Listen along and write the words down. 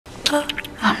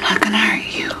I'm not gonna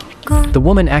hurt you. The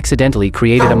woman accidentally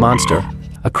created a monster,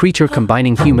 a creature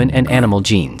combining human and animal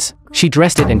genes. She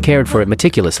dressed it and cared for it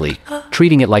meticulously,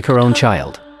 treating it like her own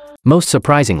child. Most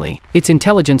surprisingly, its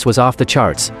intelligence was off the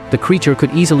charts. The creature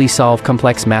could easily solve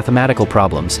complex mathematical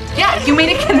problems. Yeah, you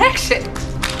made a connection.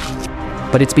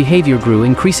 But its behavior grew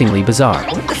increasingly bizarre.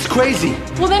 That's crazy.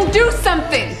 Well, then do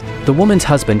something. The woman's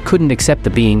husband couldn't accept the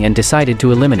being and decided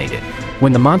to eliminate it.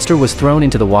 When the monster was thrown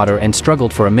into the water and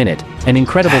struggled for a minute, an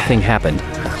incredible thing happened.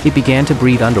 It began to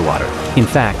breathe underwater. In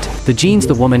fact, the genes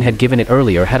the woman had given it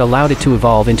earlier had allowed it to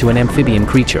evolve into an amphibian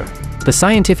creature. The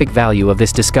scientific value of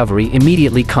this discovery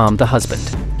immediately calmed the husband.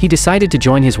 He decided to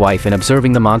join his wife in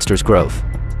observing the monster's growth.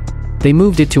 They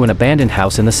moved it to an abandoned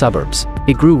house in the suburbs.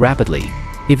 It grew rapidly,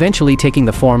 eventually taking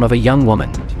the form of a young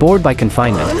woman. Bored by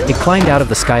confinement, it climbed out of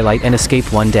the skylight and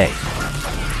escaped one day.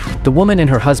 The woman and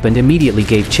her husband immediately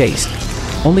gave chase,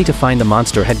 only to find the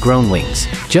monster had grown wings.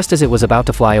 Just as it was about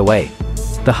to fly away,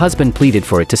 the husband pleaded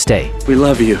for it to stay. We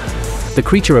love you. The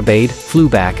creature obeyed, flew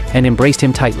back, and embraced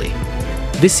him tightly.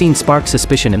 This scene sparked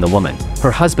suspicion in the woman.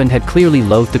 Her husband had clearly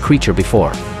loathed the creature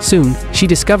before. Soon, she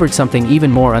discovered something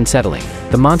even more unsettling.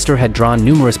 The monster had drawn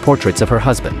numerous portraits of her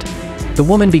husband. The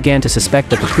woman began to suspect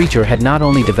that the creature had not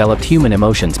only developed human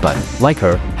emotions but, like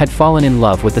her, had fallen in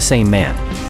love with the same man.